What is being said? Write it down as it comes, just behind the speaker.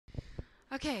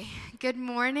Okay, good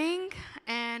morning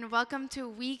and welcome to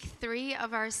week 3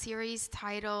 of our series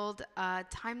titled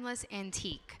Timeless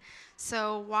Antique.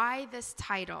 So, why this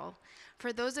title?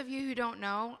 For those of you who don't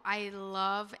know, I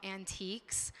love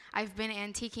antiques. I've been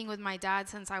antiquing with my dad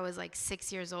since I was like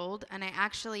 6 years old, and I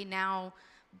actually now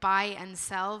buy and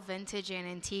sell vintage and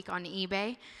antique on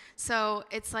eBay. So,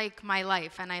 it's like my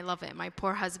life, and I love it. My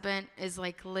poor husband is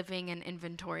like living in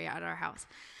inventory at our house.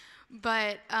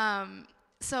 But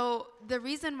so the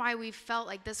reason why we felt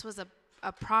like this was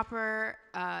a proper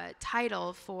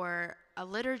title for a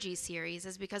liturgy series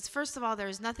is because, first of all,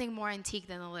 there's nothing more antique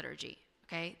than the liturgy.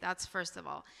 Okay, that's first of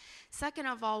all. Second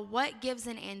of all, what gives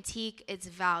an antique its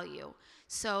value?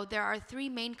 So there are three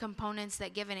main components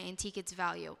that give an antique its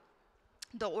value: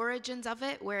 the origins of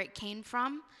it, where it came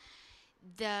from,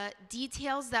 the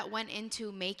details that went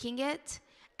into making it,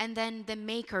 and then the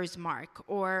maker's mark,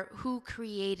 or who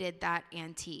created that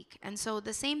antique. And so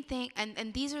the same thing,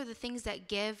 and these are the things that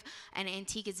give an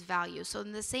antique its value. So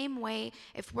in the same way,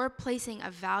 if we're placing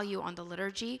a value on the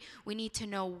liturgy, we need to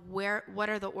know what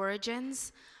are the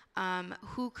origins,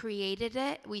 who created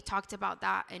it. We talked about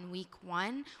that in week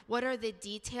 1. What are the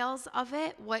details of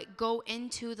it? What go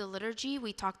into the liturgy?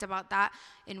 We talked about that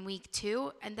in week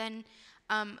 2. And then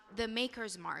the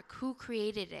maker's mark, who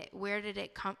created it, where did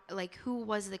it come, like who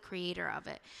was the creator of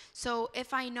it. So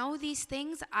if I know these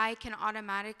things, I can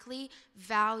automatically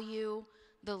value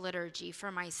the liturgy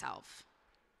for myself.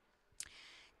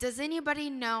 Does anybody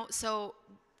know, so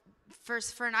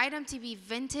first, for an item to be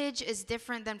vintage is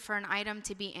different than for an item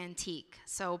to be antique.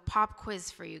 So pop quiz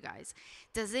for you guys.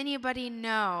 Does anybody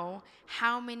know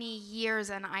how many years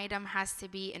an item has to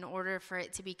be in order for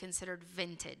it to be considered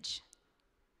vintage?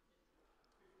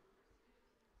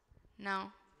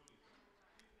 No?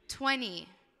 20.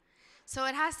 So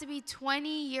it has to be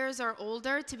 20 years or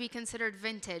older to be considered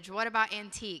vintage. What about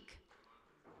antique?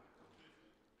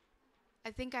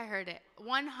 I think I heard it.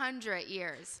 100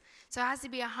 years. So it has to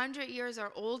be 100 years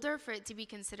or older for it to be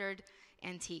considered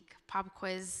antique. Pop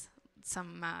quiz,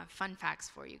 some fun facts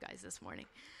for you guys this morning.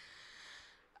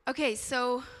 Okay,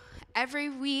 so every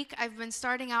week I've been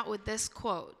starting out with this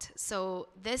quote. So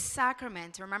this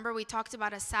sacrament, remember we talked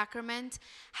about a sacrament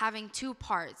having two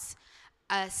parts,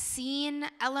 a seen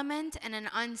element and an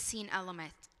unseen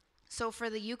element. So for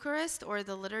the Eucharist or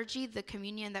the liturgy, the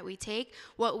communion that we take,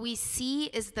 what we see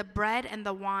is the bread and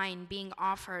the wine being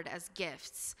offered as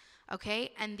gifts.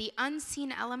 Okay, and the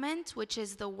unseen element, which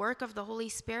is the work of the Holy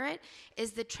Spirit,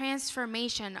 is the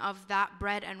transformation of that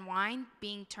bread and wine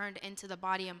being turned into the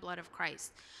body and blood of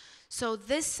Christ. So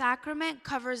this sacrament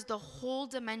covers the whole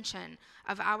dimension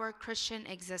of our Christian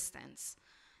existence.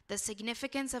 The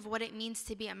significance of what it means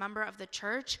to be a member of the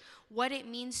church, what it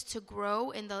means to grow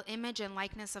in the image and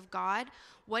likeness of God,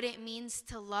 what it means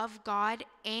to love God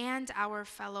and our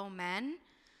fellow men,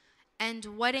 and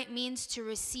what it means to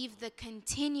receive the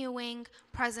continuing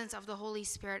presence of the Holy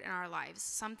Spirit in our lives,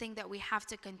 something that we have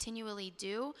to continually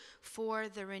do for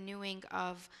the renewing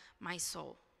of my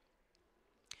soul.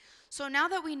 So now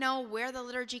that we know where the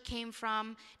liturgy came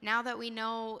from, now that we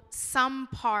know some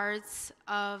parts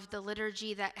of the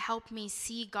liturgy that help me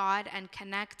see God and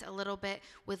connect a little bit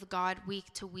with God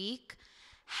week to week,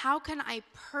 how can I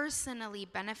personally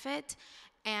benefit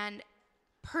and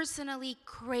personally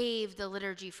crave the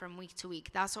liturgy from week to week?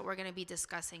 That's what we're going to be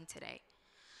discussing today.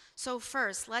 So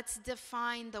first, let's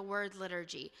define the word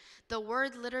liturgy. The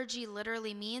word liturgy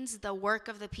literally means the work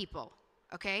of the people,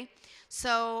 okay?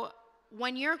 So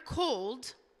when you're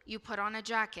cold, you put on a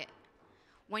jacket.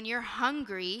 When you're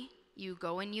hungry, you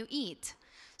go and you eat.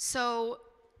 So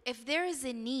if there is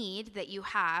a need that you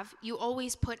have, you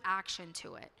always put action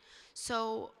to it.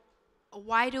 So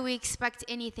why do we expect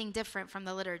anything different from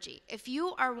the liturgy? If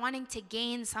you are wanting to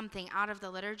gain something out of the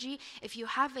liturgy, if you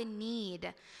have a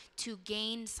need to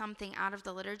gain something out of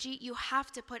the liturgy, you have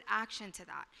to put action to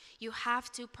that. You have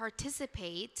to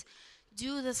participate,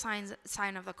 do the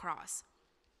sign of the cross,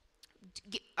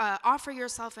 offer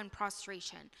yourself in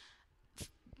prostration,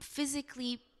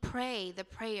 physically pray the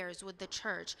prayers with the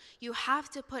church. You have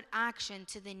to put action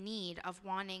to the need of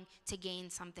wanting to gain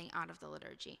something out of the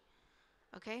liturgy.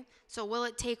 Okay, so will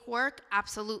it take work?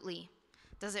 Absolutely.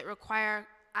 Does it require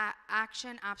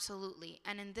action? Absolutely.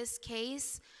 And in this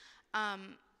case,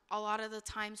 a lot of the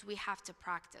times we have to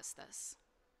practice this.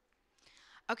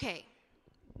 Okay,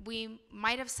 we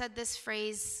might have said this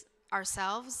phrase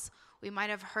ourselves. We might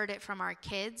have heard it from our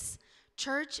kids.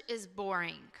 Church is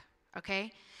boring,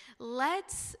 okay?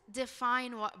 Let's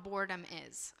define what boredom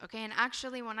is, okay? And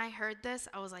actually, when I heard this,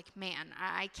 I was like, man,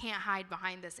 I can't hide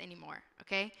behind this anymore,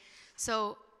 okay?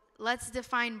 So let's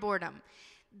define boredom.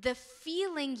 The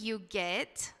feeling you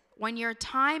get When your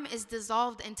time is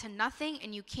dissolved into nothing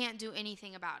and you can't do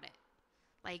anything about it.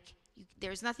 Like,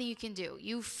 there's nothing you can do.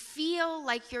 You feel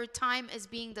like your time is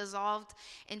being dissolved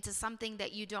into something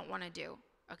that you don't want to do,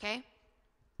 okay?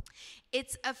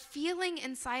 It's a feeling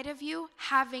inside of you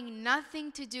having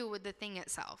nothing to do with the thing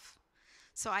itself.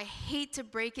 So I hate to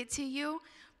break it to you,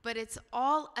 but it's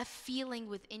all a feeling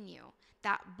within you.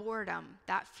 That boredom,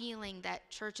 that feeling that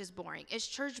church is boring. Is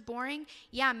church boring?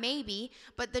 Yeah, maybe,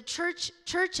 but the church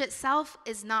itself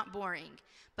is not boring.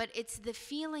 But it's the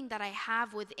feeling that I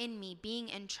have within me being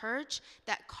in church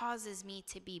that causes me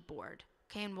to be bored.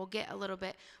 Okay, and we'll get a little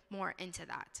bit more into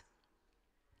that.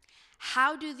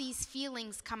 How do these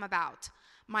feelings come about?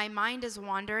 My mind is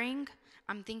wandering.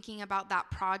 I'm thinking about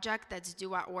that project that's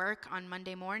due at work on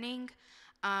Monday morning.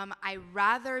 I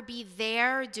rather be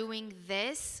there doing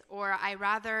this, or I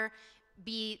rather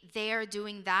be there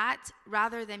doing that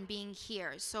rather than being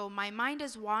here. So my mind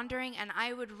is wandering, and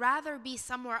I would rather be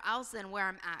somewhere else than where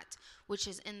I'm at, which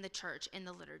is in the church, in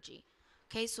the liturgy.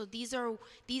 Okay, so these are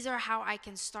how I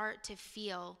can start to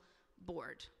feel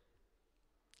bored.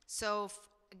 So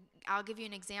I'll give you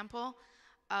an example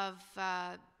of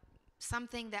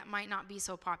something that might not be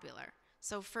so popular.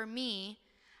 So for me,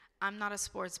 I'm not a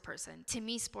sports person. To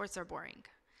me, sports are boring.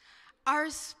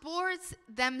 Are sports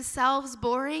themselves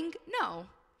boring? No.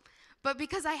 But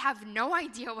because I have no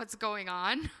idea what's going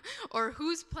on or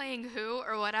who's playing who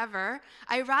or whatever,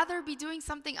 I'd rather be doing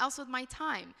something else with my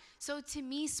time. So to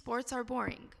me, sports are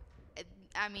boring.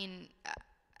 I mean,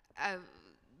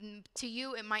 to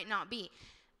you, it might not be.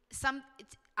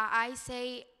 I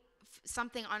say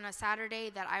something on a Saturday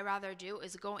that I rather do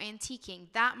is go antiquing.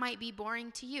 That might be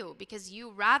boring to you because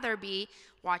you rather be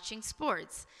watching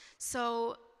sports.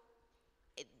 So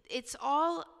it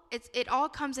all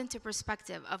comes into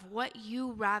perspective of what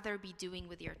you rather be doing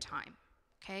with your time,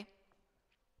 okay?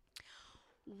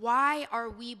 Why are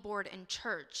we bored in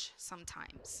church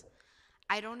sometimes?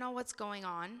 I don't know what's going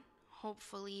on.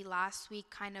 Hopefully last week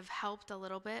kind of helped a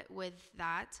little bit with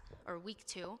that, or week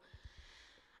 2.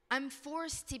 I'm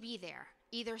forced to be there.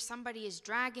 Either somebody is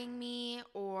dragging me,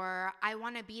 or I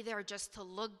want to be there just to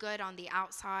look good on the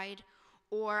outside,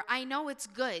 or I know it's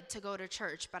good to go to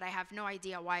church, but I have no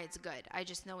idea why it's good. I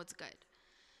just know it's good.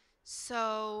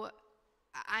 So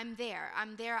I'm there.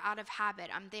 I'm there out of habit.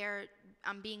 I'm there.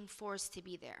 I'm being forced to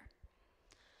be there.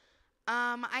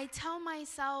 I tell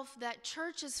myself that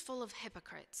church is full of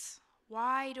hypocrites.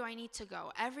 Why do I need to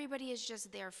go? Everybody is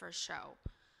just there for show.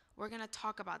 We're going to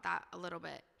talk about that a little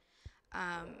bit.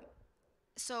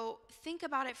 So think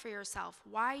about it for yourself.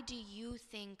 Why do you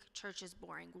think church is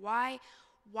boring? Why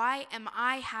am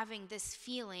I having this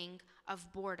feeling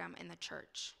of boredom in the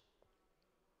church?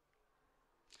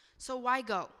 So why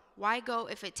go? Why go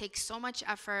if it takes so much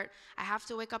effort? I have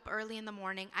to wake up early in the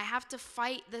morning. I have to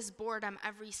fight this boredom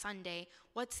every Sunday.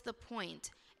 What's the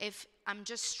point if I'm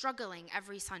just struggling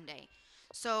every Sunday?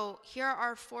 So here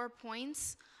are 4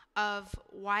 points of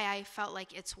why I felt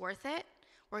like it's worth it.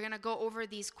 We're going to go over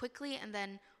these quickly, and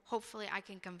then hopefully I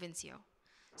can convince you.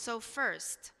 So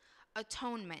first,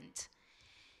 atonement.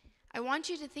 I want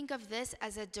you to think of this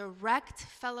as a direct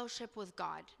fellowship with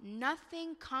God.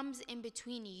 Nothing comes in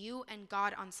between you and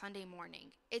God on Sunday morning.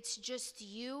 It's just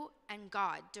you and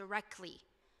God directly.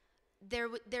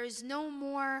 There's no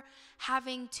more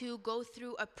having to go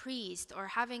through a priest or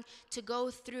having to go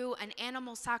through an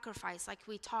animal sacrifice like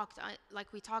we talked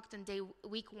in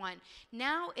week 1.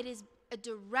 Now it is a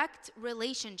direct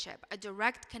relationship, a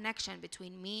direct connection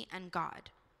between me and God.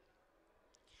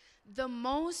 The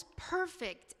most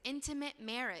perfect, intimate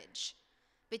marriage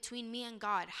between me and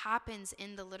God happens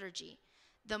in the liturgy.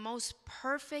 The most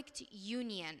perfect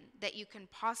union that you can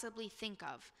possibly think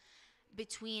of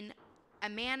between a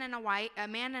man and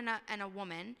a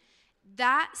woman,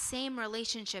 that same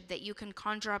relationship that you can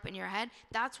conjure up in your head,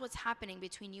 that's what's happening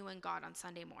between you and God on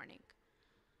Sunday morning.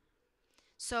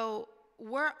 So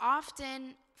we're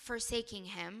often forsaking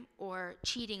him or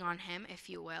cheating on him, if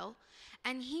you will,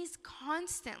 and he's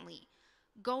constantly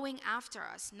going after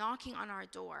us, knocking on our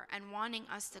door and wanting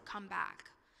us to come back.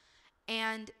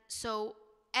 And so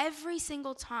every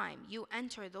single time you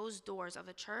enter those doors of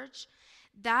a church,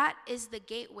 that is the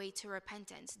gateway to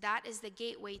repentance. That is the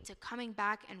gateway to coming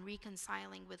back and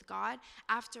reconciling with God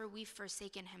after we've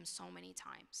forsaken him so many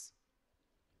times.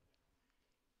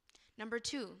 Number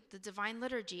 2, the divine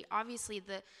liturgy. Obviously,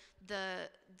 the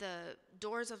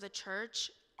doors of the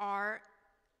church are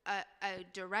a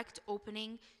direct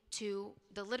opening to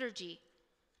the liturgy.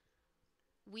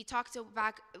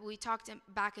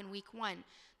 back in week 1.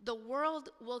 The world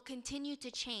will continue to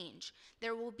change.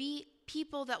 There will be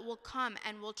people that will come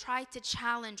and will try to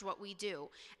challenge what we do.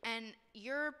 And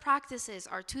your practices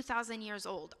are 2,000 years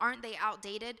old. Aren't they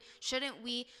outdated? Shouldn't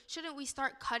we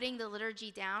start cutting the liturgy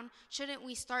down? Shouldn't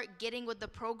we start getting with the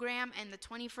program in the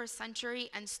 21st century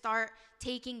and start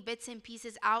taking bits and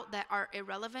pieces out that are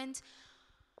irrelevant?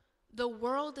 The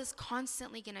world is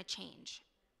constantly going to change.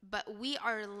 But we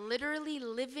are literally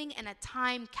living in a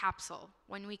time capsule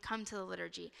when we come to the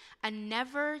liturgy, a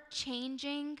never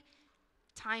changing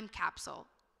time capsule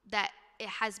that it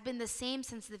has been the same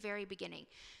since the very beginning.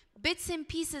 Bits and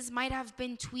pieces might have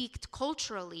been tweaked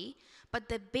culturally, but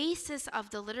the basis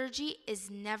of the liturgy is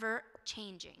never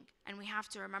changing. And we have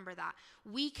to remember that.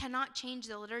 We cannot change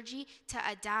the liturgy to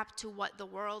adapt to what the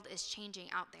world is changing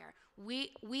out there. We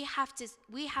have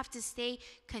to stay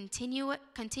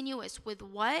continuous with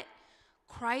what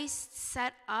Christ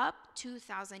set up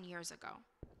 2,000 years ago.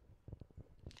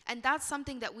 And that's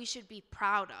something that we should be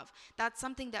proud of. That's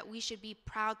something that we should be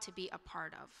proud to be a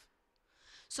part of.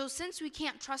 So since we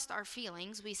can't trust our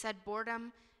feelings, we said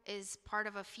boredom is part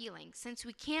of a feeling. Since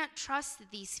we can't trust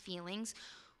these feelings,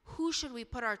 who should we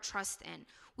put our trust in?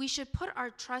 We should put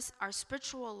our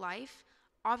spiritual life,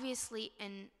 obviously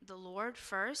in the Lord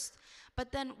first,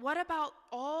 but then what about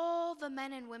all the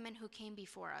men and women who came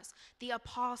before us? The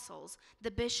apostles,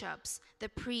 the bishops, the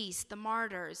priests, the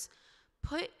martyrs.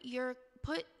 Put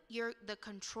the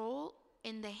control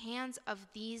in the hands of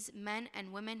these men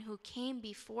and women who came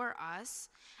before us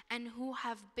and who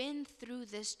have been through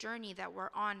this journey that we're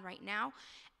on right now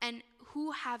and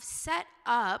who have set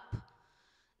up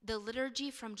the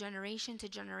liturgy from generation to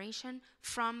generation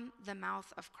from the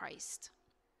mouth of Christ.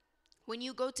 When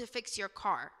you go to fix your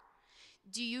car,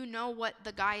 do you know what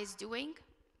the guy is doing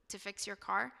to fix your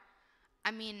car? I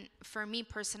mean, for me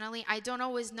personally, I don't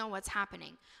always know what's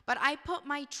happening, but I put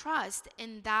my trust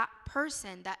in that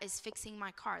person that is fixing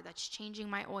my car, that's changing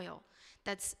my oil,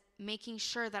 that's making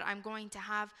sure that I'm going to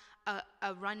have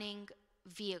a running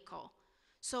vehicle.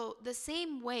 So the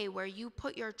same way where you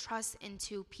put your trust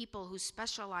into people who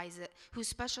specialize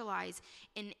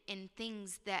in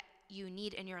things that you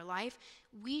need in your life,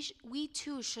 we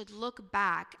too should look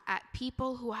back at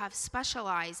people who have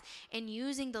specialized in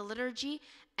using the liturgy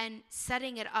and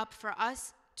setting it up for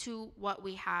us to what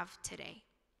we have today.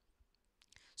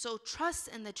 So trust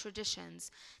in the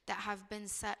traditions that have been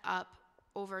set up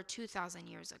over 2,000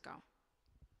 years ago.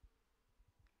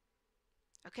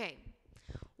 Okay,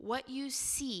 what you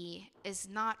see is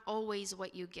not always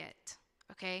what you get,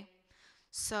 okay?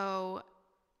 So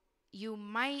you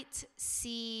might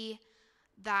see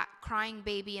that crying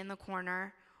baby in the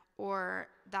corner or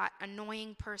that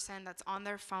annoying person that's on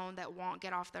their phone that won't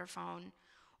get off their phone,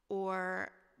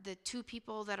 or the two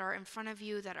people that are in front of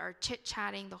you that are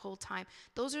chit-chatting the whole time.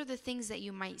 Those are the things that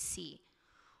you might see.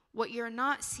 What you're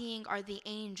not seeing are the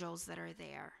angels that are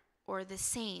there, or the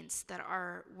saints that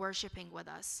are worshiping with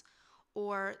us,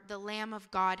 or the Lamb of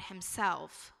God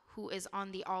himself who is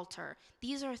on the altar.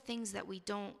 These are things that we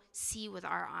don't see with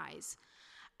our eyes.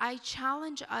 I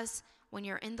challenge us, when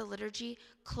you're in the liturgy,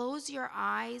 close your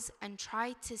eyes and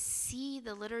try to see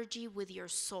the liturgy with your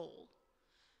soul.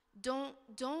 Don't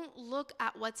look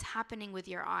at what's happening with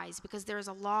your eyes, because there's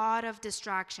a lot of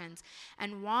distractions,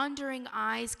 and wandering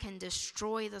eyes can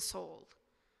destroy the soul.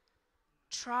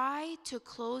 Try to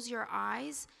close your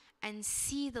eyes and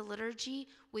see the liturgy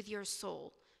with your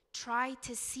soul. Try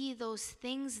to see those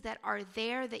things that are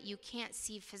there that you can't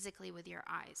see physically with your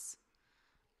eyes.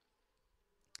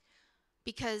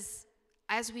 Because,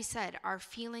 as we said, our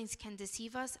feelings can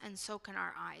deceive us, and so can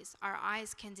our eyes. Our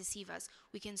eyes can deceive us.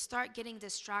 We can start getting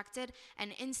distracted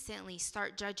and instantly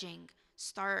start judging,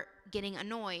 start getting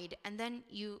annoyed, and then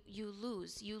you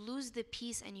lose the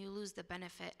peace and you lose the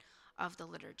benefit of the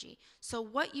liturgy. So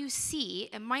what you see,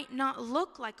 it might not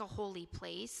look like a holy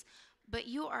place, but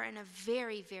you are in a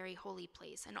very, very holy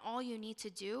place, and all you need to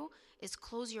do is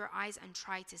close your eyes and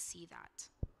try to see that.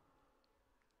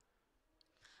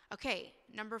 Okay,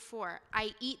 number 4,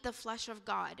 I eat the flesh of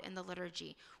God in the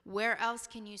liturgy. Where else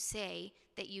can you say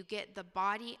that you get the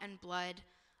body and blood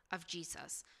of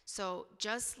Jesus? So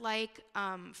just like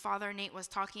Father Nate was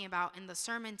talking about in the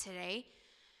sermon today,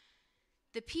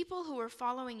 the people who were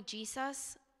following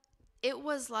Jesus, it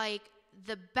was like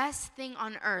the best thing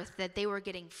on earth that they were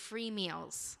getting free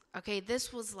meals. Okay,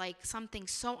 this was like something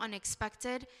so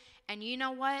unexpected. And you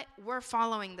know what? We're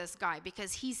following this guy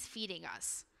because he's feeding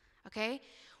us. Okay?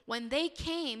 When they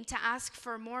came to ask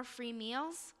for more free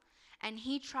meals, and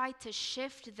he tried to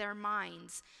shift their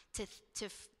minds to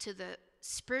the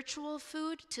spiritual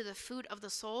food, to the food of the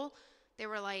soul, they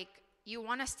were like, You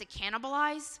want us to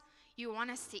cannibalize? You want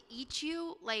us to eat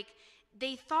you? Like,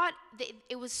 they thought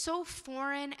it was so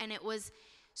foreign and it was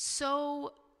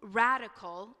so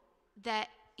radical that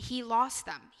he lost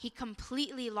them. He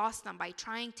completely lost them by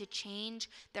trying to change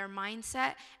their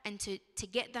mindset and to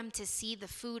get them to see the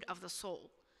food of the soul.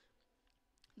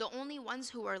 The only ones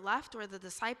who were left were the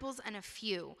disciples and a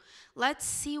few. Let's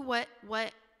see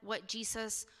what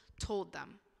Jesus told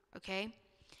them, okay?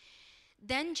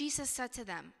 Then Jesus said to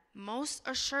them, "Most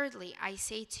assuredly, I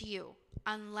say to you,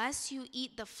 unless you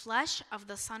eat the flesh of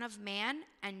the Son of Man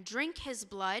and drink his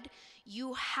blood,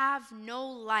 you have no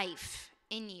life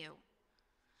in you.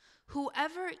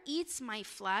 Whoever eats my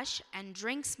flesh and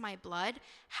drinks my blood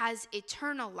has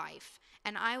eternal life,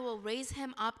 and I will raise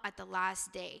him up at the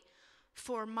last day.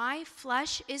 For my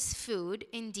flesh is food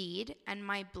indeed, and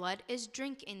my blood is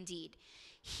drink indeed.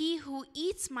 He who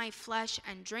eats my flesh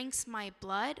and drinks my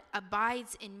blood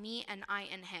abides in me, and I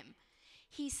in him."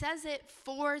 He says it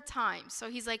 4 times. So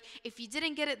he's like, if you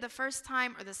didn't get it the first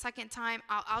time or the second time,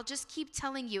 I'll just keep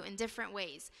telling you in different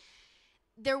ways.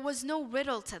 There was no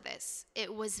riddle to this.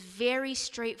 It was very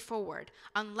straightforward.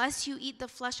 Unless you eat the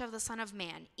flesh of the Son of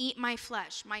Man, eat my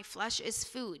flesh. My flesh is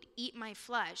food. Eat my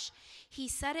flesh. He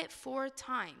said it 4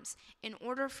 times in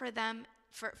order for them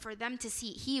to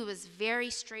see. He was very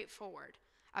straightforward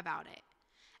about it.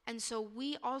 And so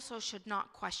we also should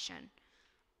not question.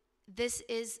 This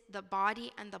is the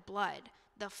body and the blood,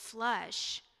 the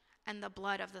flesh and the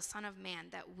blood of the Son of Man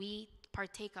that we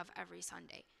partake of every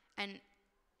Sunday. And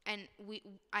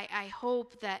I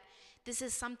hope that this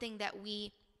is something that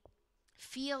we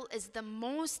feel is the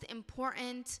most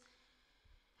important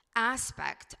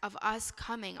aspect of us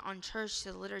coming on church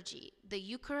to the liturgy. The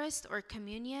Eucharist or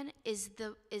communion is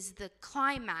the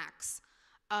climax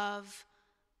of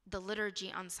the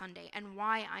liturgy on Sunday and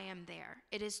why I am there.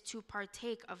 It is to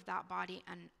partake of that body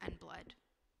and blood.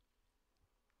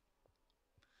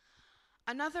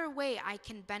 Another way I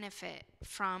can benefit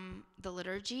from the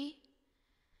liturgy,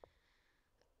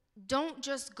 don't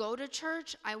just go to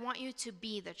church. I want you to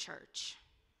be the church.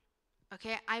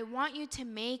 Okay? I want you to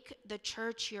make the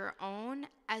church your own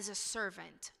as a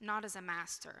servant, not as a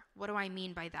master. What do I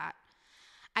mean by that?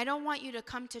 I don't want you to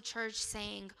come to church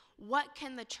saying, "What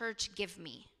can the church give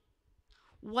me?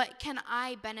 What can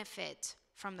I benefit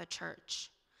from the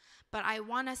church?" But I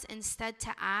want us instead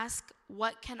to ask,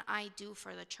 what can I do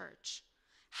for the church?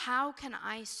 How can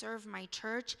I serve my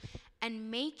church and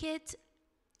make it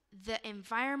the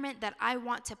environment that I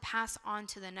want to pass on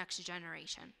to the next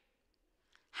generation?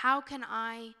 How can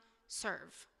I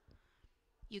serve?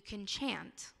 You can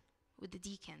chant with the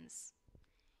deacons.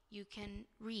 You can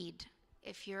read.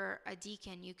 If you're a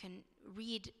deacon, you can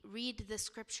read the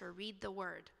scripture, read the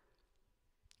word.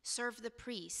 Serve the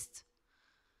priest.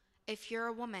 If you're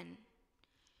a woman,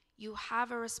 you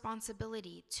have a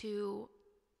responsibility to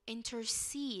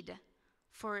intercede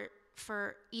for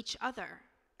each other,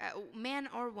 man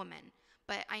or woman.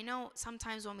 But I know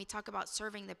sometimes when we talk about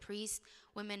serving the priest,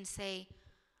 women say,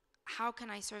 "How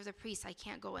can I serve the priest? I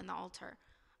can't go in the altar."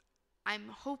 I'm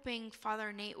hoping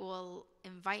Father Nate will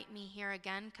invite me here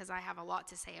again because I have a lot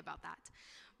to say about that.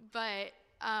 But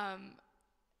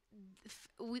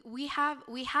we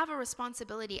have a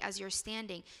responsibility as you're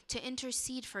standing to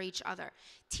intercede for each other.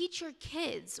 Teach your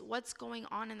kids what's going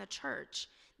on in the church.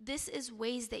 This is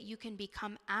ways that you can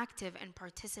become active and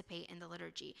participate in the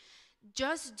liturgy.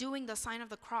 Just doing the sign of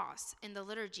the cross in the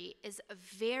liturgy is a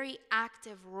very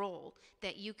active role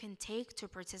that you can take to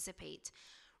participate.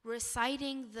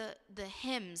 Reciting the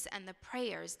hymns and the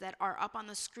prayers that are up on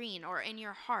the screen or in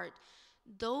your heart,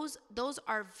 those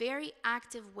are very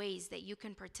active ways that you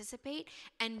can participate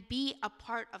and be a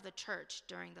part of the church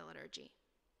during the liturgy.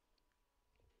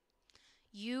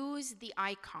 Use the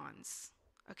icons,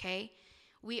 okay?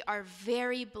 We are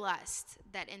very blessed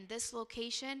that in this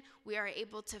location, we are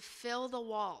able to fill the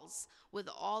walls with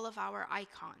all of our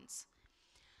icons.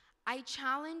 I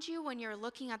challenge you when you're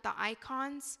looking at the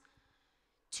icons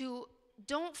to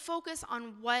don't focus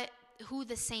on who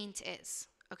the saint is,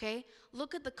 okay?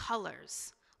 Look at the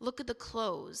colors. Look at the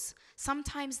clothes.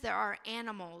 Sometimes there are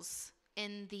animals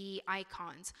in the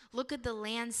icons. Look at the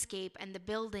landscape and the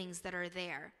buildings that are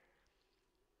there.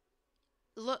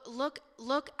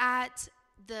 Look at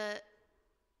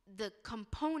the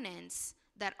components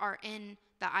that are in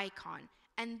the icon.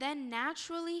 And then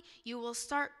naturally, you will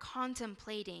start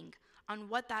contemplating on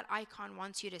what that icon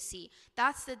wants you to see.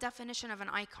 That's the definition of an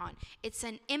icon. It's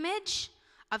an image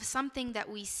of something that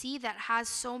we see that has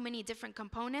so many different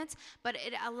components, but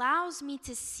it allows me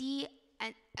to see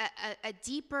a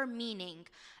deeper meaning.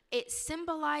 It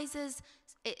symbolizes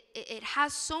it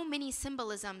has so many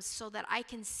symbolisms so that I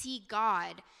can see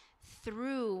God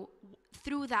through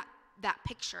that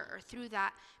picture or through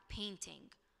that painting.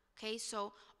 Okay,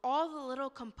 so all the little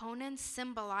components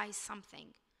symbolize something.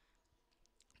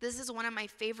 This is one of my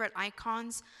favorite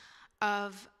icons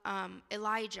of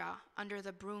Elijah under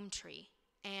the broom tree.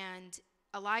 And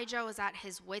Elijah was at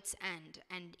his wit's end,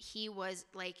 and he was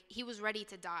ready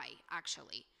to die,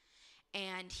 actually.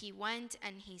 And he went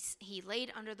and he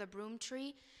laid under the broom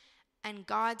tree, and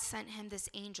God sent him this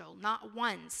angel, not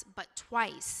once, but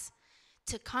twice,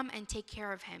 to come and take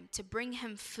care of him, to bring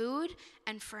him food,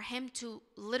 and for him to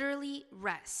literally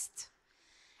rest.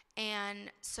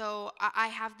 And so I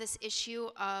have this issue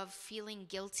of feeling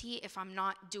guilty if I'm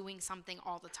not doing something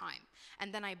all the time.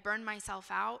 And then I burn myself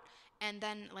out, and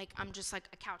then I'm just like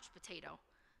a couch potato.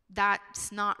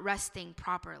 That's not resting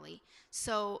properly.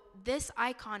 So this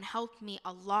icon helped me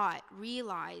a lot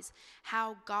realize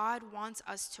how God wants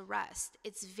us to rest.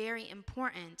 It's very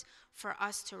important for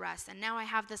us to rest. And now I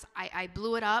have this, I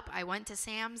blew it up. I went to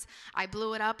Sam's, I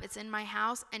blew it up. It's in my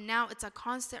house. And now it's a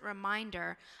constant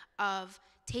reminder of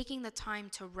taking the time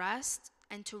to rest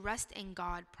and to rest in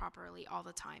God properly all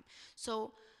the time.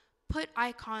 So put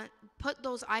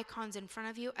those icons in front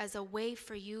of you as a way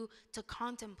for you to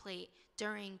contemplate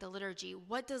during the liturgy.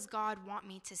 What does God want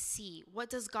me to see? What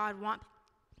does God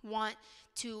want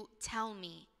to tell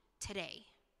me today?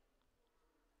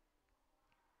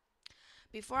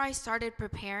 Before I started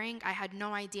preparing, I had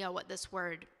no idea what this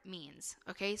word means.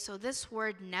 Okay, so this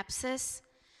word nepsis,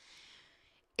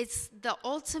 it's the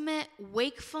ultimate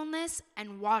wakefulness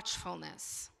and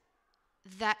watchfulness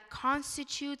that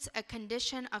constitutes a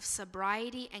condition of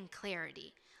sobriety and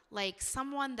clarity. Like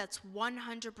someone that's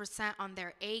 100% on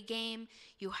their A game,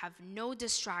 you have no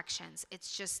distractions.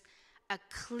 It's just a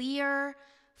clear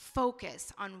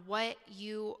focus on what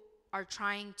you are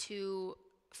trying to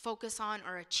focus on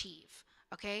or achieve,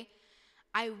 okay?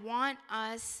 I want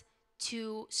us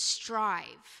to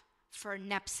strive for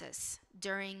nepsis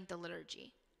during the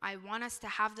liturgy. I want us to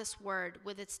have this word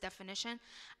with its definition.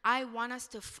 I want us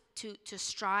to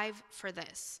strive for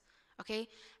this. Okay?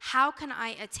 How can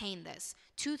I attain this?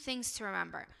 2 things to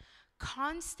remember.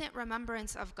 Constant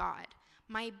remembrance of God.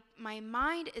 My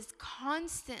mind is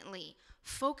constantly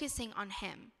focusing on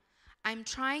Him. I'm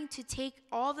trying to take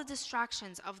all the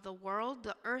distractions of the world,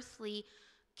 the earthly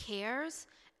cares,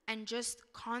 and just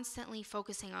constantly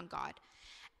focusing on God.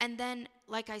 And then,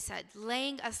 like I said,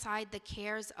 laying aside the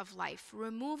cares of life,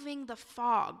 removing the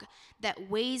fog that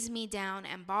weighs me down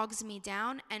and bogs me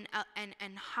down and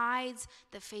hides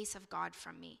the face of God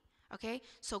from me. Okay?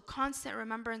 So constant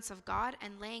remembrance of God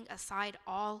and laying aside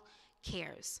all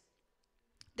cares.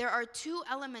 There are 2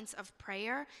 elements of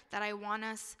prayer that I want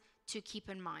us to keep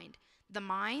in mind: the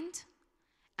mind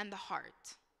and the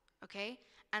heart. Okay?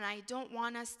 And I don't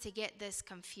want us to get this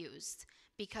confused,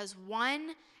 because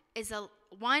one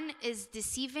is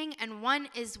deceiving and one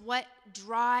is what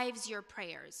drives your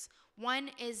prayers. One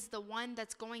is the one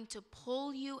that's going to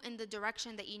pull you in the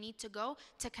direction that you need to go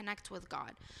to connect with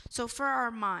God. So for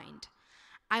our mind,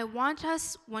 I want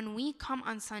us, when we come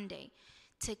on Sunday,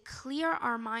 to clear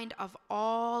our mind of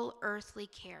all earthly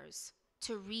cares,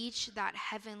 to reach that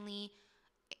heavenly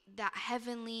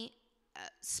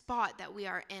spot that we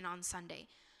are in on Sunday.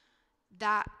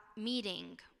 That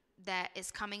meeting that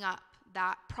is coming up,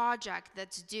 that project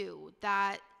that's due,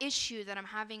 that issue that I'm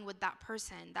having with that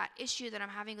person, that issue that I'm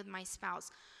having with my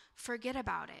spouse, forget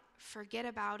about it. Forget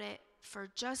about it for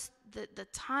just the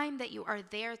time that you are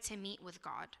there to meet with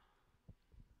God.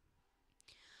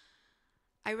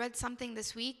 I read something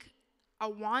this week. A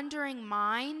wandering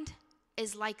mind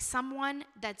is like someone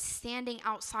that's standing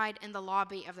outside in the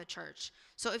lobby of the church.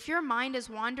 So if your mind is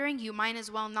wandering, you might as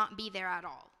well not be there at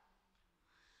all.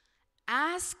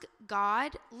 Ask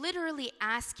God, literally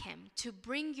ask Him to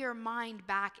bring your mind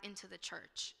back into the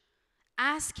church.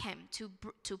 Ask Him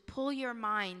to pull your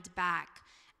mind back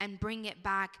and bring it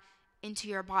back into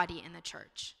your body in the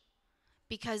church.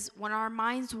 Because when our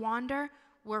minds wander,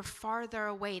 we're farther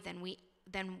away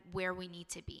than where we need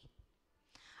to be.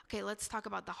 Okay, let's talk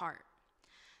about the heart.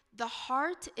 The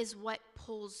heart is what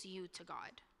pulls you to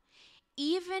God.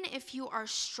 Even if you are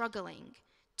struggling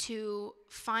to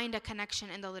find a connection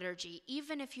in the liturgy,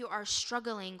 even if you are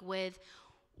struggling with,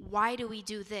 why do we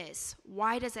do this?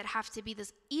 Why does it have to be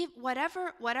this?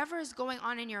 Whatever is going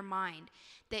on in your mind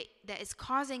that is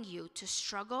causing you to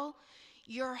struggle,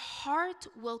 your heart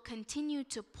will continue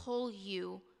to pull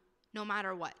you no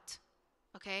matter what.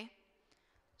 Okay?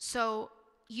 So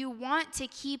you want to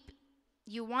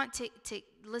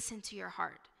listen to your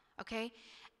heart. Okay?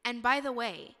 And by the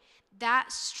way,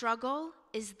 that struggle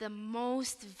is the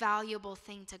most valuable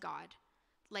thing to God.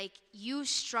 Like, you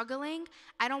struggling,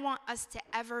 I don't want us to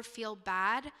ever feel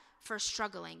bad for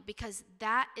struggling, because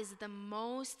that is the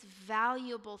most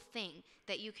valuable thing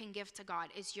that you can give to God,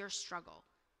 is your struggle.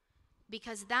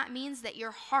 Because that means that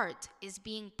your heart is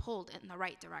being pulled in the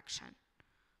right direction.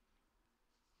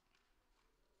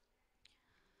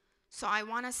 So I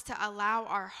want us to allow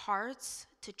our hearts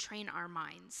to train our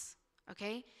minds,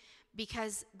 okay?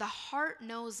 Because the heart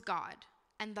knows God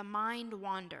and the mind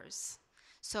wanders.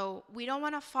 So we don't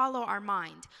want to follow our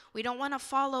mind. We don't want to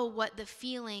follow what the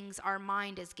feelings our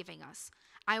mind is giving us.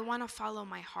 I want to follow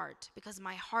my heart, because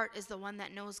my heart is the one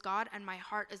that knows God, and my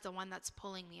heart is the one that's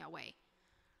pulling me away.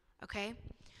 Okay?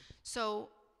 So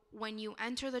when you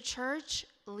enter the church,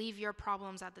 leave your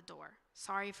problems at the door.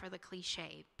 Sorry for the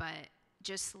cliche, but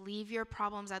just leave your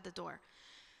problems at the door.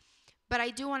 But I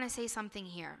do want to say something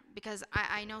here, because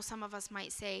I know some of us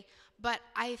might say, but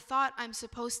I thought I'm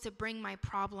supposed to bring my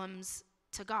problems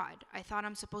to God. I thought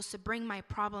I'm supposed to bring my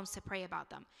problems to pray about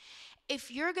them.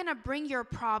 If you're going to bring your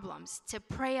problems to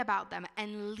pray about them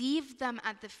and leave them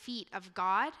at the feet of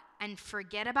God and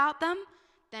forget about them,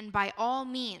 then by all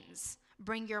means,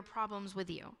 bring your problems with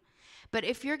you. But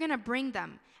if you're going to bring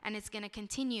them and it's going to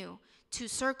continue to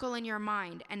circle in your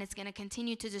mind and it's going to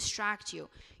continue to distract you,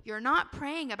 you're not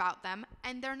praying about them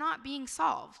and they're not being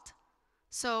solved.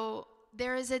 So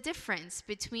there is a difference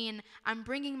between I'm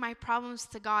bringing my problems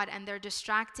to God and they're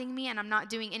distracting me and I'm not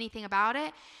doing anything about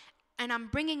it, and I'm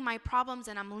bringing my problems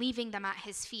and I'm leaving them at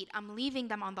his feet. I'm leaving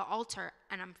them on the altar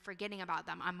and I'm forgetting about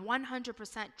them. I'm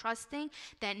 100% trusting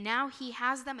that now he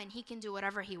has them and he can do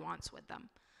whatever he wants with them.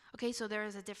 Okay, so there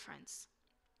is a difference.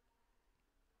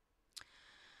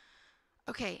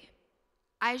 Okay,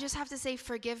 I just have to say,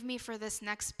 forgive me for this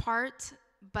next part,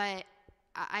 but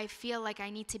I feel like I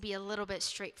need to be a little bit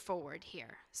straightforward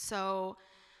here. So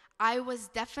I was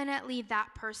definitely that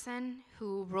person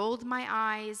who rolled my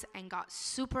eyes and got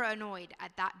super annoyed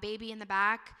at that baby in the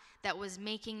back that was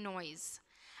making noise.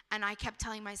 And I kept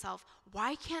telling myself,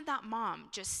 why can't that mom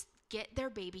just get their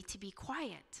baby to be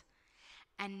quiet?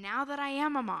 And now that I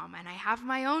am a mom and I have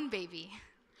my own baby,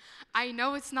 I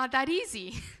know it's not that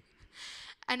easy.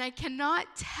 And I cannot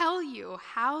tell you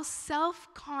how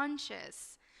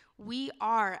self-conscious we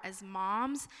are as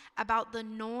moms about the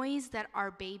noise that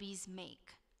our babies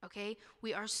make, okay?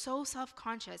 We are so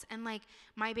self-conscious. And like,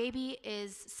 my baby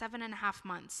is 7.5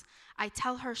 months. I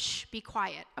tell her, shh, be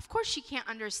quiet. Of course she can't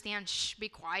understand, shh, be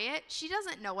quiet. She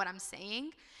doesn't know what I'm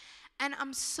saying. And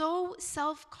I'm so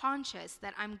self-conscious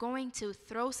that I'm going to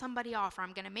throw somebody off, or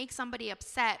I'm going to make somebody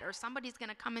upset, or somebody's going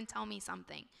to come and tell me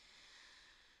something.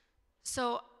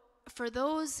 So for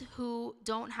those who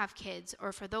don't have kids,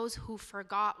 or for those who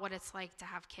forgot what it's like to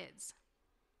have kids,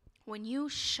 when you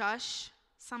shush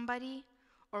somebody,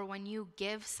 or when you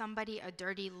give somebody a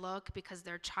dirty look because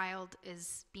their child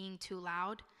is being too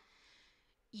loud,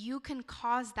 you can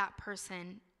cause that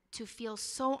person to feel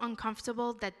so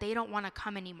uncomfortable that they don't want to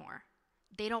come anymore.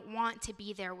 They don't want to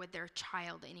be there with their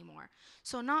child anymore.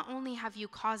 So not only have you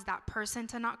caused that person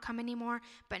to not come anymore,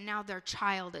 but now their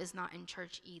child is not in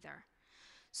church either.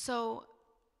 So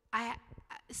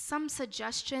some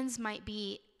suggestions might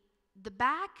be, the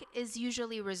back is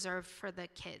usually reserved for the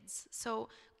kids. So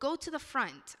go to the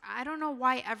front. I don't know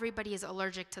why everybody is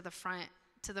allergic to the front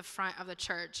of the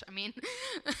church. I mean,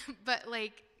 but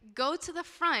like, go to the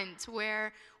front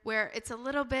where it's a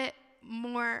little bit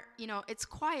more, it's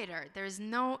quieter. There's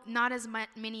not as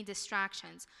many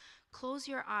distractions. Close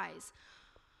your eyes.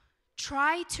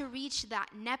 Try to reach that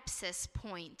nepsis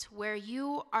point where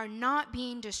you are not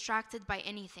being distracted by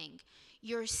anything.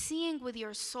 You're seeing with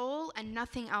your soul and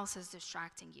nothing else is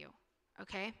distracting you,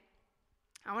 okay?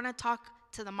 I want to talk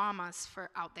to the mamas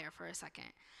out there for a second.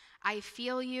 I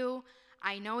feel you.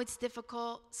 I know it's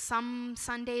difficult. Some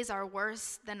Sundays are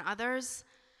worse than others.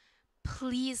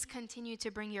 Please continue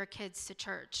to bring your kids to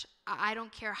church. I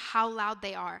don't care how loud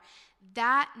they are.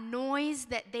 That noise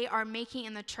that they are making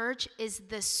in the church is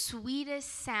the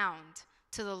sweetest sound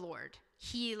to the Lord.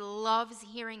 He loves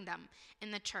hearing them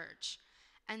in the church.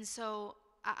 And so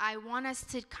I want us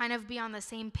to kind of be on the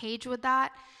same page with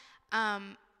that.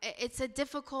 It's a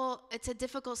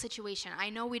difficult situation. I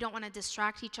know we don't want to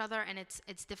distract each other, and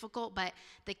it's difficult, but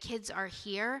the kids are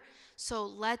here. So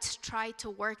let's try to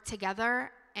work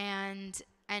together and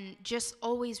just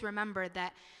always remember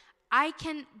that I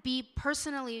can be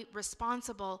personally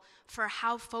responsible for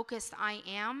how focused I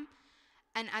am,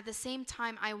 and at the same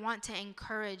time, I want to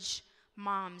encourage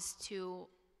moms to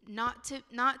not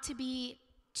to be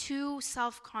too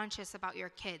self-conscious about your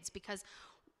kids, because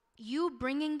you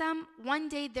bringing them, one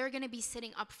day they're going to be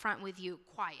sitting up front with you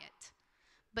quiet,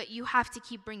 but you have to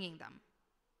keep bringing them.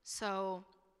 So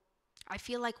I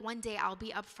feel like one day I'll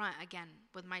be up front again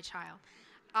with my child.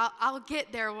 I'll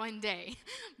get there one day.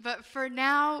 But for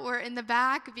now, we're in the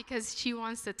back because she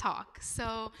wants to talk.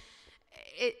 So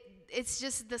it's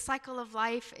just the cycle of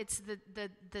life. It's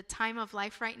the time of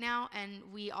life right now, and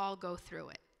we all go through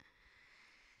it.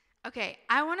 Okay,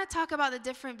 I want to talk about the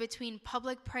difference between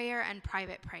public prayer and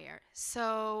private prayer.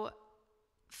 So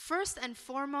first and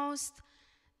foremost,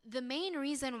 the main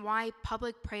reason why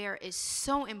public prayer is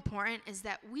so important is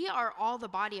that we are all the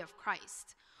body of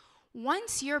Christ.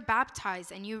 Once you're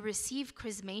baptized and you receive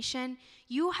chrismation,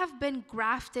 you have been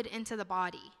grafted into the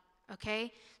body,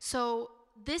 okay? So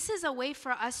this is a way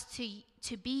for us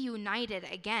to be united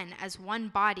again as one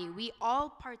body. We all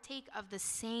partake of the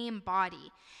same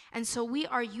body. And so we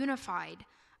are unified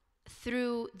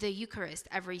through the Eucharist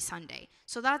every Sunday.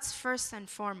 So that's first and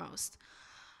foremost.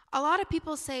 A lot of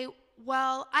people say,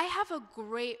 well, I have a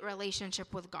great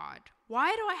relationship with God.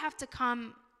 Why do I have to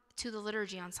come to the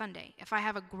liturgy on Sunday if I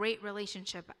have a great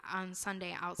relationship on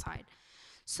Sunday outside?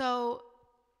 So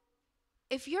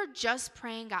if you're just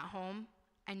praying at home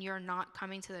and you're not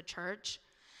coming to the church,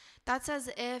 that's as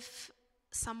if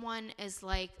someone is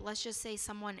like, let's just say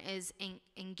someone is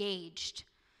engaged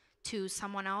to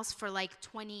someone else for like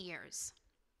 20 years.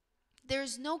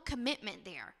 There's no commitment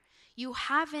there. You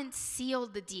haven't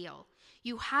sealed the deal.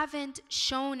 You haven't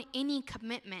shown any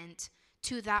commitment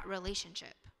to that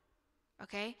relationship,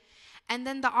 okay? And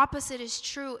then the opposite is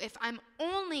true. If I'm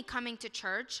only coming to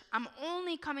church, I'm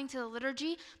only coming to the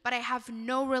liturgy, but I have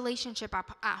no relationship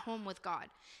at home with God.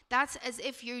 That's as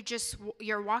if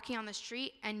you're walking on the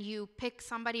street and you pick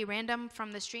somebody random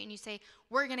from the street and you say,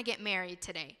 we're going to get married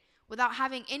today, without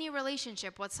having any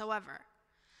relationship whatsoever.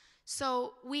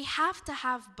 So we have to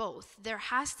have both. There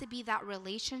has to be that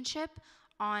relationship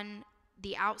on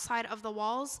the outside of the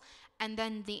walls, and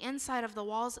then the inside of the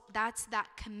walls, that's that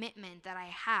commitment that I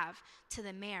have to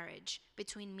the marriage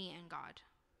between me and God.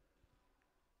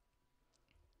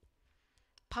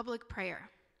 Public prayer.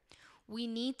 We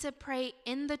need to pray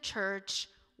in the church,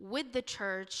 with the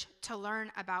church, to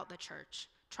learn about the church.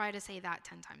 Try to say that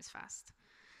 10 times fast.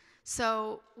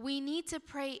 So we need to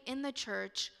pray in the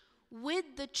church, with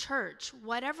the church.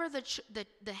 Whatever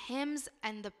the hymns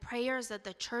and the prayers that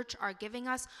the church are giving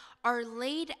us are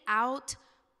laid out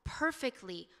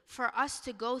perfectly for us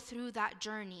to go through that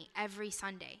journey every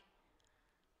Sunday.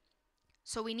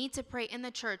 So we need to pray in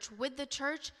the church, with the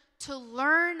church, to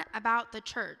learn about the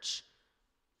church.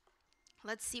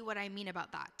 Let's see what I mean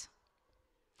about that.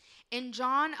 In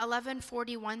John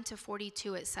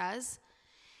 11:41-42, it says,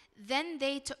 then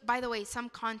they by the way, some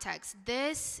context.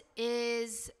 This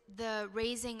is the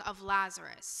raising of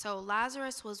Lazarus. So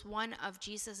Lazarus was one of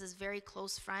Jesus's very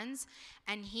close friends,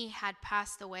 and he had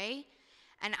passed away.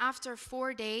 And after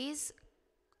 4 days,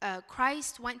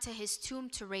 Christ went to his tomb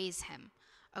to raise him.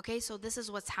 Okay, so this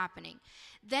is what's happening.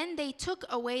 Then they took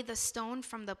away the stone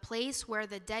from the place where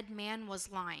the dead man was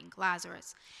lying,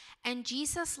 Lazarus. And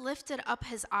Jesus lifted up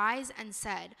his eyes and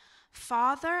said,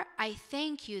 Father, I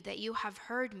thank you that you have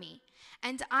heard me.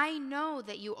 And I know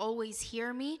that you always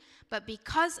hear me, but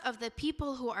because of the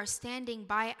people who are standing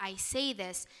by, I say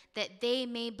this, that they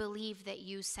may believe that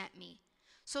you sent me.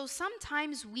 So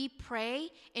sometimes we pray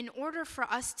in order for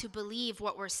us to believe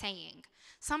what we're saying.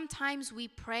 Sometimes we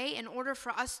pray in order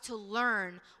for us to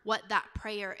learn what that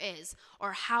prayer is,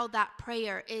 or how that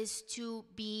prayer is to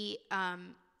be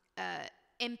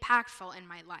impactful in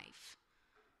my life.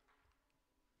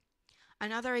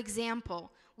 Another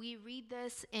example, we read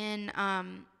this in,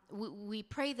 we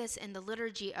pray this in the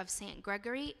liturgy of St.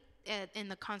 Gregory in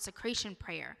the consecration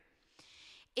prayer.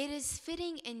 It is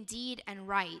fitting indeed and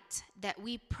right that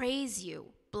we praise you,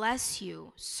 bless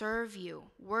you, serve you,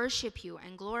 worship you,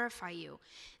 and glorify you,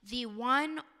 the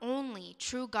one only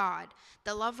true God,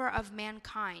 the lover of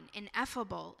mankind,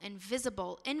 ineffable,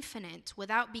 invisible, infinite,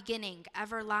 without beginning,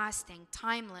 everlasting,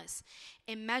 timeless,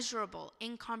 immeasurable,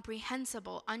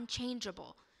 incomprehensible,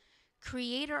 unchangeable,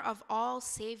 creator of all,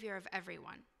 savior of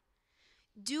everyone.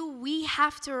 Do we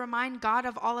have to remind God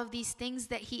of all of these things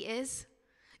that he is?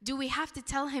 Do we have to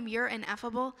tell him you're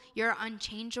ineffable, you're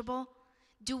unchangeable?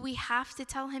 Do we have to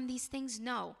tell him these things?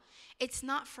 No. It's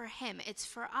not for him, it's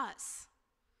for us.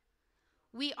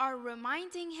 We are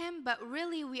reminding him, but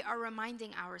really we are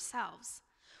reminding ourselves.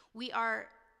 We are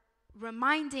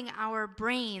reminding our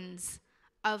brains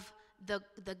of the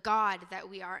God that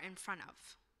we are in front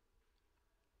of.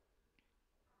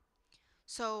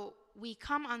 So we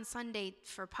come on Sunday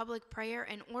for public prayer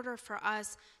in order for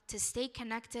us to stay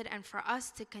connected and for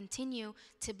us to continue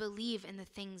to believe in the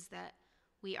things that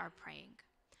we are praying.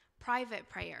 Private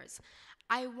prayers.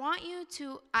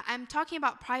 I'm talking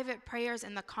about private prayers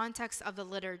in the context of the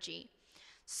liturgy.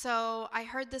 So I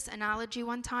heard this analogy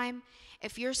one time.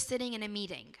 If you're sitting in a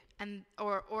meeting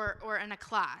or in a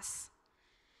class,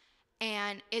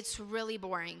 and it's really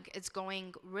boring, it's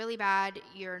going really bad,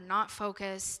 you're not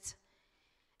focused,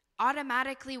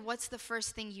 automatically, what's the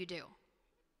first thing you do?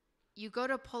 You go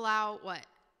to pull out what?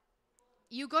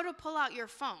 You go to pull out your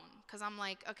phone, because I'm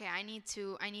like, okay, I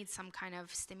need some kind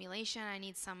of stimulation, I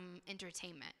need some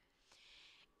entertainment.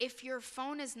 If your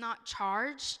phone is not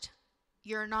charged,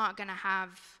 you're not gonna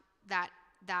have that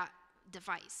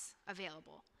device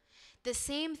available. The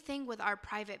same thing with our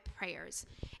private prayers.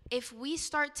 If we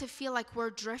start to feel like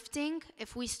we're drifting,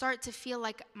 if we start to feel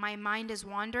like my mind is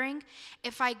wandering,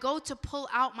 if I go to pull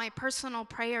out my personal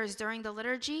prayers during the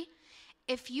liturgy,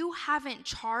 if you haven't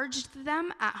charged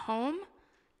them at home,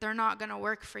 they're not going to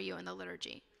work for you in the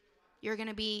liturgy. You're going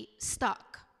to be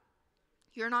stuck.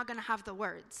 You're not going to have the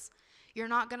words. You're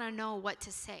not going to know what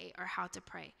to say or how to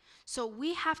pray. So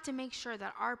we have to make sure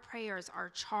that our prayers are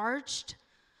charged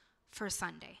for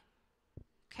Sunday.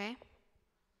 Okay?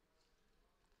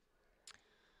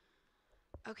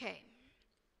 Okay.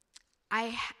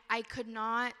 I could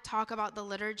not talk about the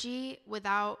liturgy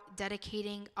without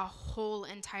dedicating a whole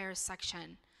entire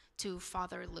section to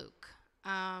Father Luke.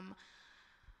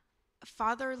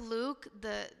 Father Luke,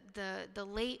 the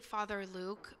late Father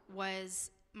Luke,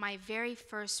 was my very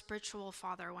first spiritual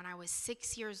father. When I was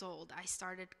 6 years old, I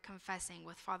started confessing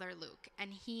with Father Luke.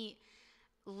 And he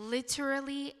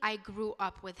literally, I grew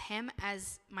up with him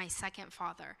as my second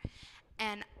father.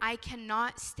 And I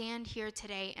cannot stand here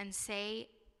today and say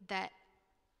that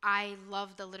I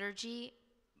love the liturgy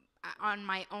on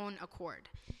my own accord.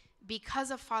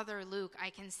 Because of Father Luke, I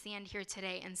can stand here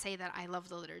today and say that I love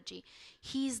the liturgy.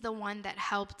 He's the one that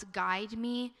helped guide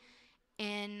me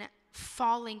in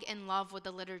falling in love with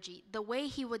the liturgy. The way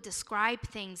he would describe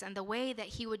things and the way that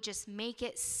he would just make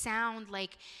it sound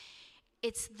like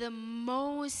it's the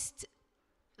most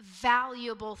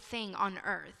valuable thing on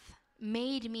earth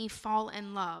made me fall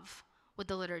in love with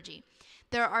the liturgy.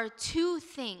 There are two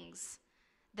things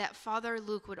that Father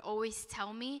Luke would always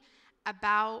tell me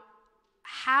about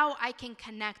how I can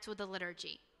connect with the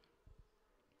liturgy.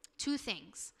 Two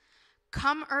things.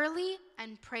 Come early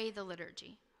and pray the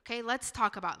liturgy. Okay, let's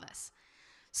talk about this.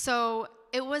 So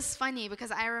it was funny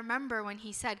because I remember when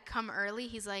he said come early,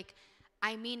 he's like,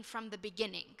 I mean from the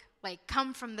beginning. Like,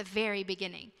 come from the very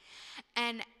beginning.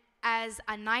 And as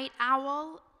a night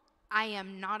owl, I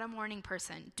am not a morning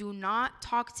person. Do not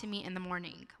talk to me in the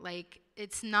morning. Like,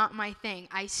 it's not my thing.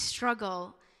 I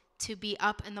struggle to be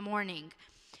up in the morning.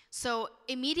 So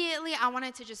immediately I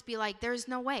wanted to just be like, there's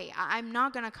no way. I'm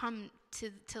not going to come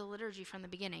to liturgy from the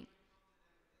beginning.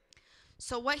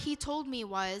 So what he told me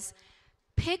was,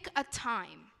 pick a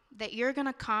time that you're going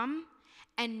to come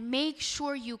and make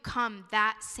sure you come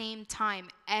that same time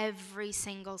every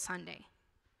single Sunday.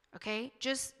 Okay?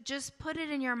 Just put it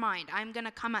in your mind. I'm going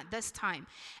to come at this time,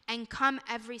 and come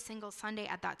every single Sunday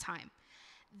at that time.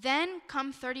 Then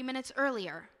come 30 minutes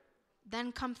earlier.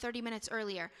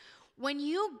 When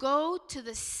you go to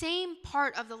the same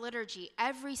part of the liturgy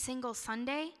every single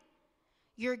Sunday,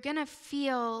 you're going to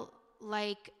feel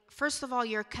like, first of all,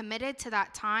 you're committed to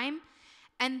that time,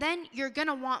 and then you're going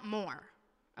to want more.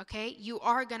 Okay? You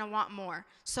are going to want more.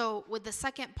 So with the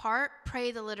second part,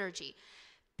 pray the liturgy.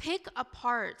 Pick a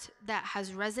part that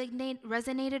has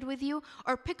resonated with you,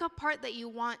 or pick a part that you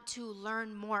want to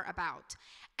learn more about,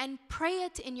 and pray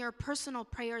it in your personal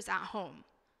prayers at home.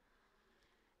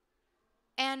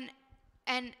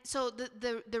 And so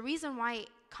the reason why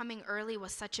coming early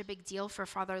was such a big deal for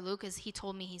Father Luke is he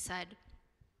told me, he said,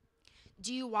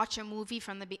 do you watch a movie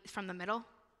from the middle?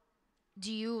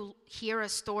 Do you hear a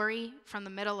story from the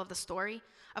middle of the story?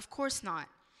 Of course not,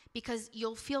 because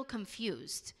you'll feel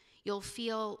confused. You'll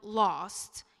feel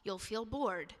lost. You'll feel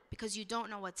bored because you don't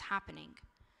know what's happening.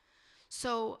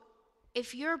 So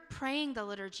if you're praying the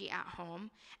liturgy at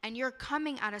home and you're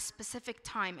coming at a specific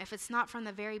time, if it's not from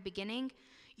the very beginning,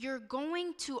 you're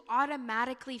going to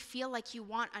automatically feel like you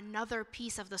want another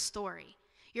piece of the story.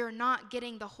 You're not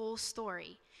getting the whole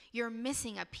story. You're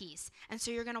missing a piece. And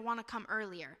so you're going to want to come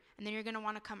earlier. And then you're going to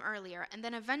want to come earlier. And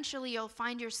then eventually you'll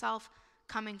find yourself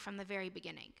coming from the very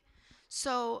beginning.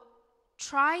 So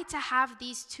try to have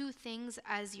these two things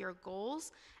as your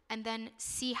goals, and then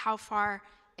see how far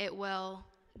it will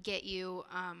get you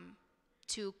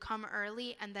to come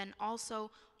early, and then also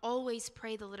always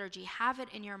pray the liturgy. Have it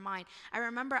in your mind. I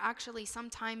remember actually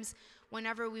sometimes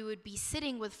whenever we would be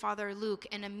sitting with Father Luke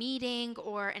in a meeting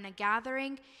or in a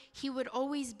gathering, he would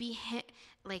always be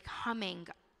like humming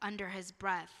under his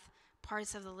breath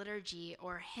parts of the liturgy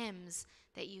or hymns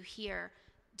that you hear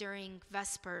during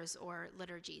Vespers or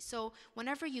liturgy. So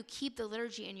whenever you keep the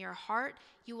liturgy in your heart,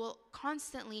 it will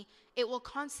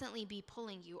constantly be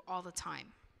pulling you all the time.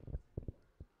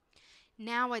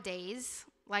 Nowadays,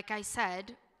 like I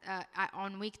said,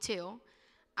 on week 2,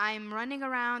 I'm running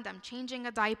around, I'm changing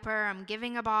a diaper, I'm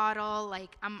giving a bottle,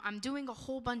 like I'm doing a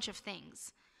whole bunch of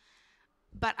things.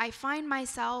 But I find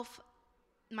myself,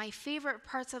 my favorite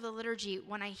parts of the liturgy,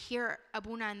 when I hear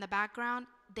Abuna in the background,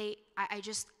 I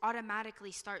just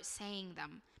automatically start saying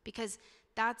them, because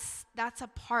that's a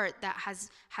part that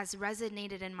has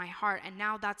resonated in my heart, and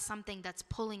now that's something that's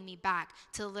pulling me back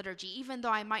to the liturgy. Even though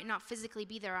I might not physically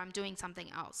be there, I'm doing something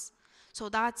else. So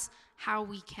that's how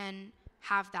we can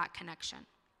have that connection.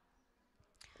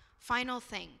 Final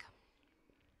thing.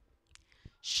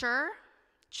 Sure,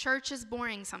 church is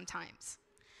boring sometimes,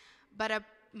 but a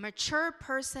mature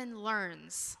person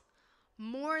learns,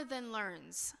 more than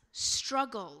learns,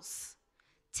 struggles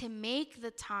to make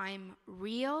the time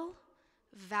real,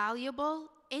 valuable,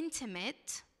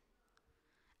 intimate,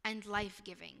 and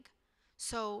life-giving.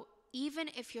 So even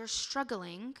if you're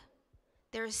struggling,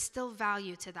 there is still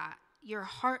value to that. Your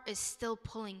heart is still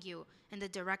pulling you in the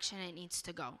direction it needs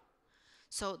to go.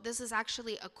 So this is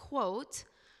actually a quote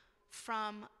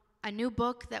from a new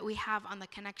book that we have on the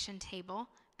connection table.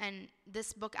 And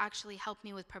this book actually helped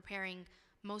me with preparing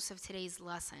most of today's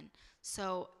lesson.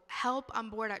 So help on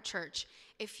board at church.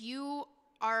 If you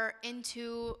are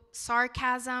into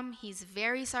sarcasm, he's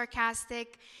very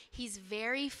sarcastic, he's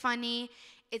very funny.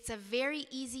 It's a very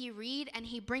easy read, and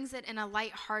he brings it in a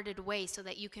lighthearted way so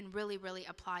that you can really, really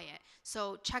apply it.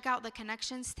 So check out the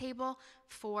connections table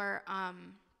for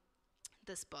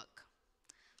this book.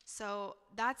 So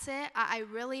that's it. I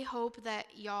really hope that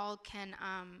y'all can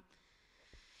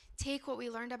take what we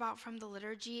learned about from the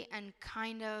liturgy and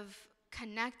kind of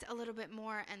connect a little bit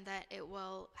more, and that it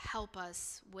will help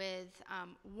us with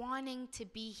wanting to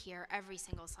be here every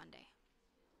single Sunday.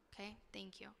 Okay?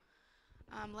 Thank you.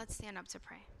 Let's stand up to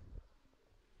pray.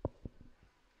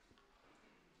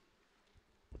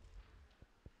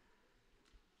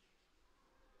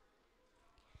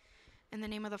 In the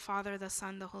name of the Father, the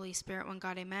Son, the Holy Spirit, one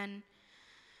God, amen.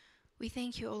 We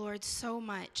thank you, O Lord, so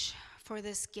much for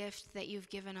this gift that you've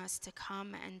given us to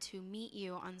come and to meet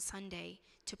you on Sunday,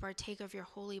 to partake of your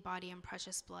holy body and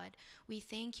precious blood. We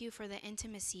thank you for the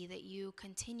intimacy that you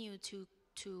continue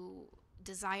to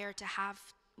desire to have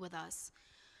with us.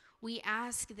 We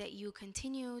ask that you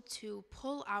continue to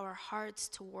pull our hearts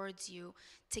towards you,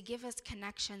 to give us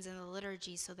connections in the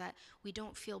liturgy so that we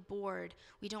don't feel bored,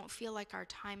 we don't feel like our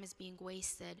time is being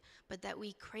wasted, but that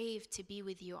we crave to be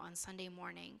with you on Sunday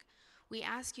morning. We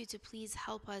ask you to please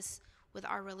help us with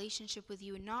our relationship with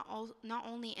you, not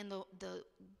only in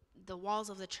the walls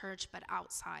of the church, but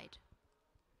outside.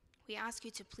 We ask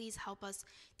you to please help us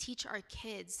teach our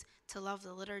kids to love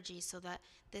the liturgy so that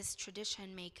this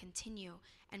tradition may continue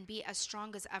and be as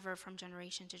strong as ever from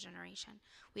generation to generation.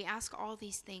 We ask all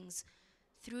these things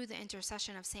through the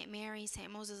intercession of St. Mary,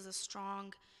 St. Moses the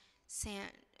Strong,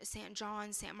 St.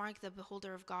 John, St. Mark the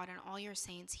Beholder of God, and all your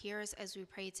saints. Hear us as we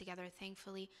pray together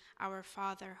thankfully. Our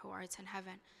Father, who art in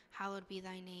heaven, hallowed be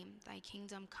thy name. Thy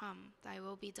kingdom come, thy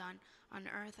will be done, on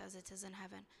earth as it is in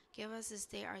heaven. Give us this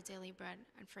day our daily bread,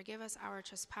 and forgive us our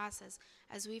trespasses,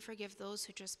 as we forgive those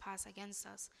who trespass against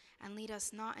us. And lead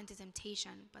us not into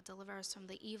temptation, but deliver us from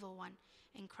the evil one.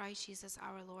 In Christ Jesus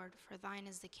our Lord, for thine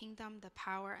is the kingdom, the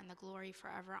power, and the glory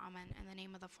forever. Amen. In the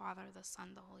name of the Father, the Son,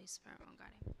 the Holy Spirit, one God.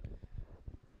 Amen.